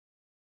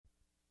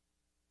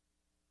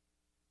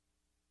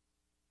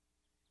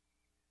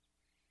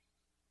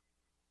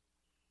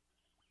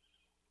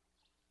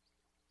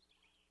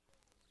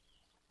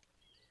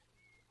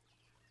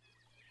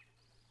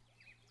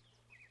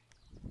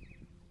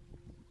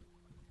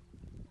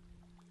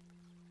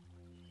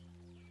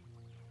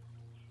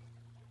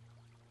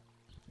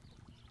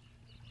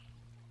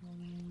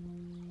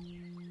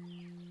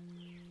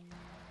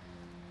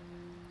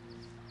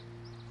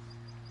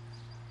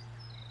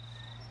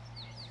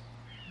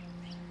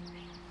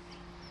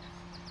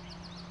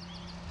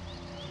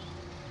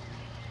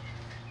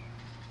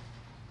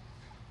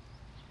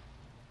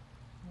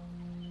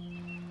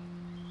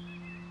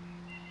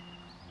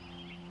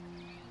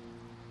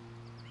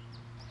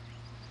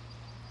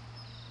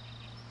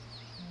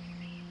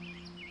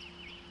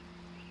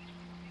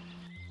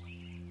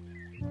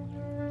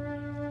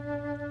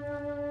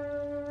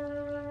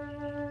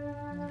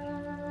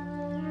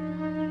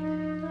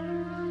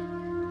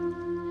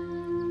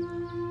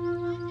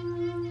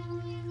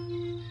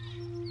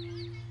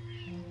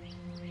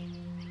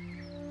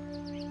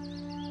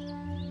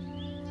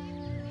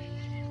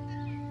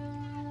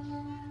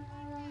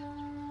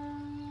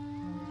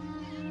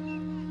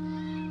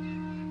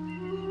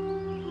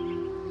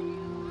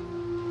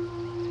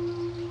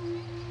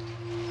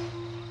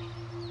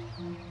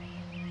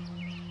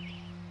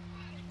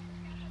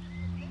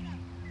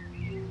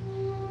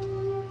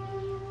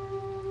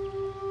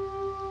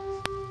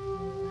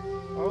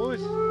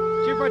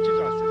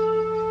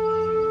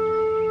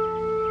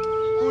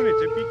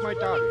pic mai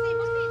tare.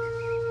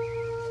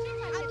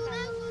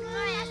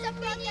 Să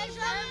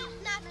protejăm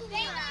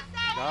natura.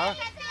 Da?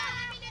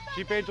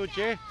 Și pentru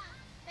ce?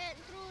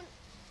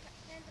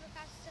 Pentru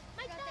ca să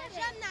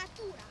protejăm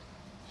natura.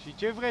 Și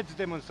ce vreți să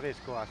demonstrezi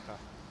cu asta?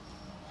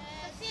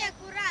 Să fie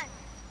curat.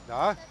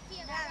 Da? Să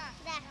fie curat.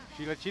 Da.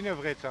 Și la cine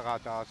vreți să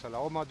arată asta? La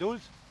om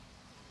adult?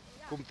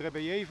 Cum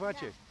trebuie ei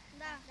face?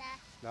 Da.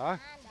 Da?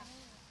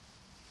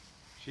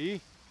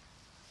 Și?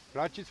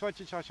 Place să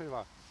faceți așa ceva?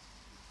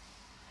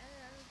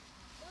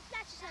 Îmi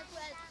place să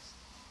curăț.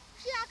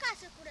 Și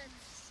acasă curăț.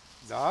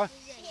 Da?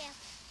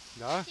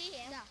 Da?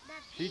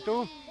 Și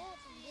tu?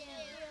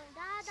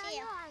 Da,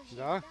 eu ajung.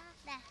 Da?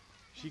 Da.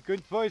 Și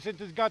când voi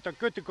sunteți gata,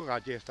 cât de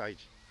curat este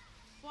aici?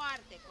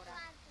 Foarte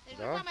curat. Deci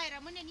Da? nu va mai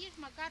rămâne nici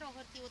măcar o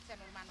hârtiuță în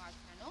urma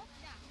noastră, nu?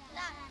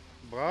 Da.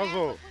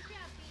 Bravo!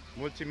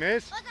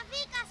 Mulțumesc! O să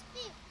fie ca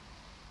spiu.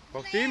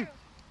 Poftim?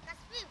 Ca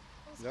spiu.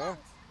 Da?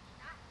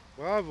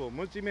 Bravo!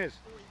 Mulțumesc!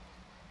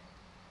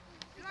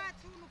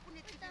 Luați unul,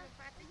 puneți-l în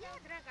față. Ia,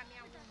 draga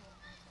mea, unul.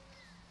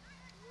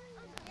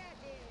 Ia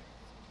de...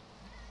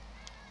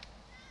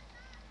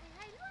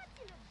 Hai,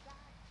 luați-l.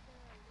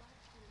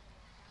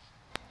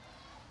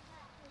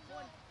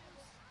 Bun.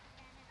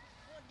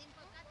 Bun, din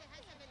păcate,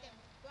 hai să vedem.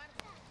 Doar...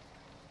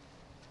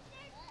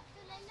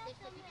 Deci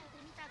pe tine îl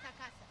trimitați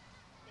acasă.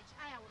 Deci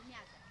aia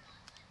urmează.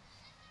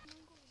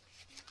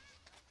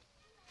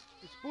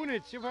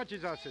 Spuneți, ce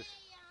faceți astăzi?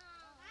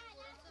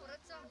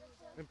 Curățăm.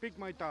 Un pic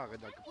mai tare,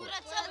 dacă pot.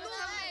 Curățăm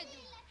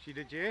mediul. Și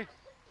de ce?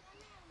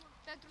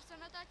 Pentru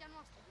sănătatea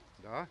noastră.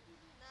 Da?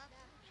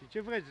 Și ce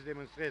vreți să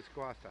demonstrezi cu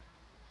asta?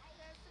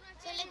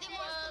 Să le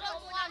demonstrăm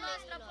una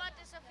noastră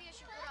poate să fie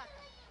și curată.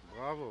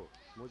 Bravo!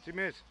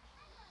 Mulțumesc!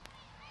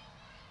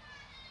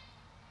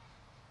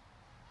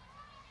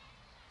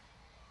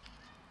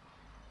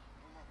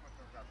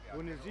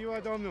 Bună ziua,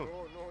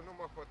 domnul! Nu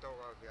mă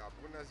fotografia.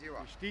 Bună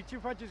ziua! Știi ce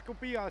faceți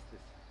copiii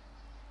astăzi?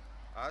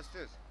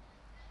 Astăzi?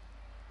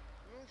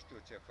 Nu știu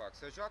ce fac.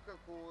 Se joacă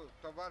cu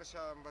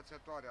tovarășa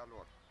învățătoarea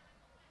lor.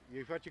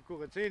 Ei face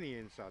curățenie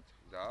în sat.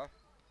 Da?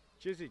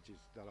 Ce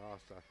ziceți de la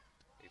asta?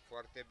 E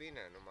foarte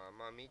bine. Numai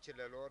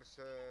mamicile lor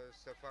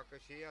să facă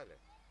și ele.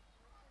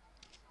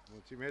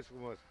 Mulțumesc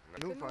frumos! Nu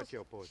Frumos. fac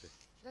eu poze.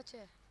 De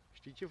ce?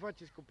 Știi ce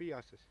faceți copiii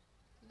astăzi?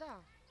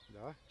 Da.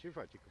 Da? Ce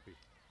face copiii?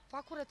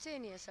 Fac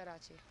curățenie,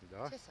 săracii.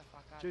 Da? Ce să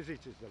facă? Ce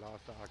ziceți de la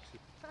asta, Axi?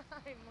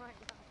 Hai, mai,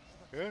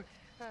 Că?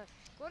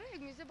 corect,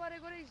 mi se pare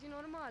corect și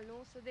normal,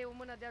 nu? Să dea o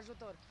mână de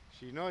ajutor.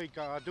 Și noi,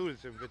 ca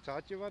adulți,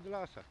 învățați ceva de la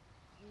asta?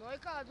 Noi,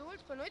 ca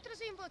adulți, pe noi trebuie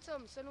să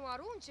învățăm, să nu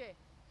arunce,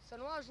 să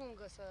nu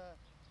ajungă să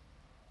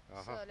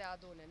le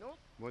adune, nu?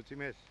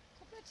 Mulțumesc!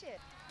 Cu plăcere.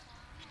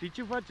 Știi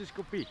ce faceți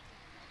copii?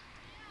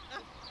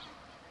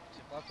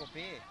 Ce fac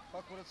copiii?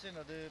 Fac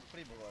curățenia de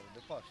primăvară,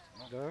 de Paște,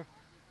 nu? Da?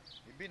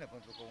 E bine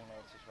pentru Comuna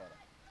Ortisoara.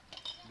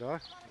 Da?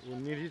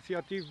 Un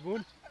inițiativ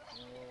bun?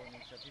 O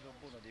inițiativă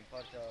bună din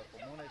partea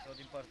comunei sau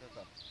din partea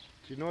ta.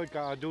 Și noi,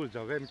 ca adulți,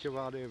 avem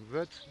ceva de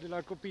învăț de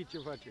la copii ce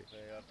face? Păi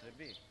ar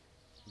trebui.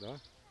 Da?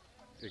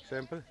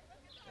 Exemplu?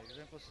 De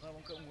exemplu, să nu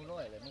aruncăm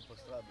gunoaiele, nu pe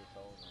stradă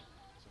sau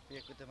să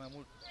fie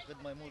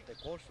cât mai multe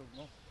coșuri,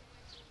 nu?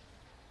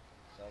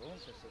 Să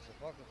arunce, să se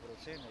facă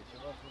curățenie,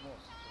 ceva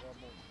frumos, ceva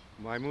bun.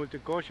 Mai multe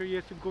coșuri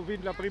este un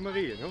cuvânt la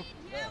primărie, nu?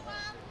 Da.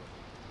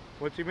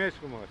 Mulțumesc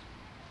frumos!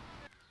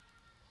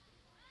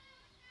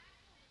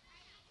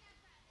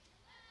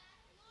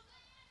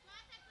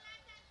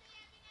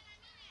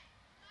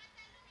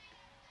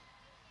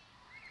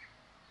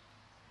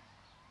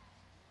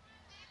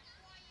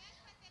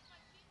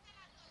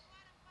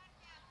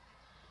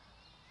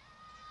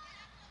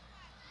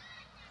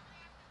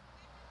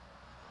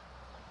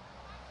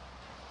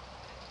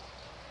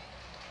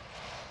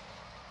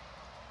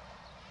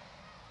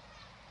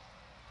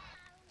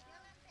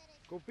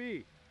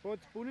 Copii,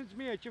 spuneți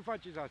mie ce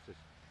faceți astăzi?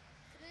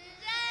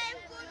 Strângem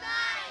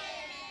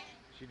gunoaie.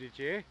 Și de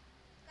ce?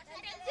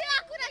 Ziua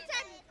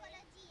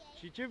curățeniei.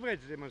 Și ce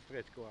vreți să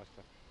demonstrați cu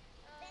asta?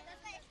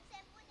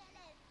 Suntem buni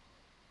elevi.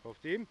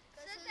 Poftim?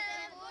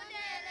 Suntem buni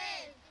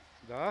elevi.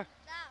 Da?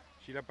 Da.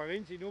 Și la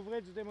părinții nu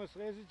vreți să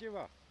demonstreze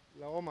ceva?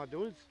 La om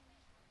adulți?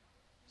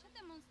 Ce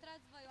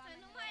demonstrați voi, oameni?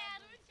 Să nu mai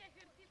arunce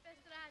hârtii pe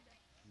stradă.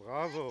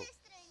 Bravo!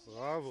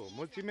 Bravo!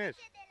 Mulțumesc!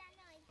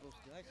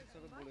 Hai să-ți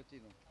arăt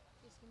buletinul.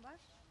 E schimbat?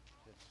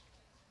 Da.